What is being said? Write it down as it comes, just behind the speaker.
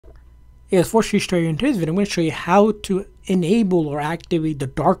Yes, for Tutorial in today's video, I'm going to show you how to enable or activate the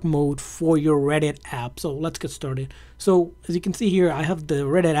dark mode for your Reddit app. So let's get started. So as you can see here, I have the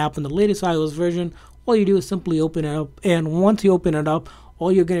Reddit app in the latest iOS version. All you do is simply open it up, and once you open it up,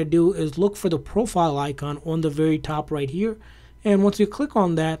 all you're going to do is look for the profile icon on the very top right here. And once you click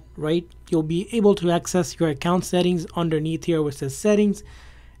on that, right, you'll be able to access your account settings underneath here where it says settings.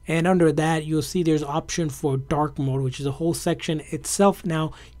 And under that, you'll see there's option for dark mode, which is a whole section itself.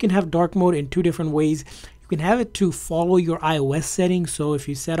 Now, you can have dark mode in two different ways. You can have it to follow your iOS settings. So if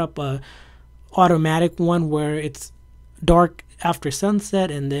you set up a automatic one where it's dark after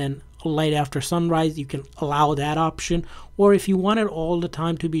sunset and then light after sunrise, you can allow that option. Or if you want it all the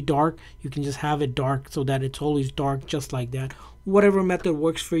time to be dark, you can just have it dark so that it's always dark, just like that. Whatever method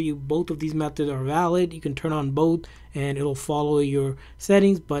works for you, both of these methods are valid. You can turn on both and it'll follow your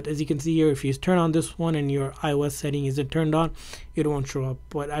settings. But as you can see here, if you turn on this one and your iOS setting isn't turned on, it won't show up.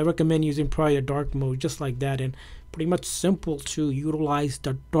 But I recommend using probably a dark mode just like that, and pretty much simple to utilize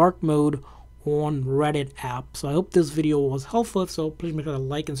the dark mode on Reddit app. So I hope this video was helpful. So please make sure to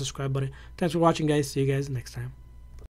like and subscribe button. Thanks for watching, guys. See you guys next time.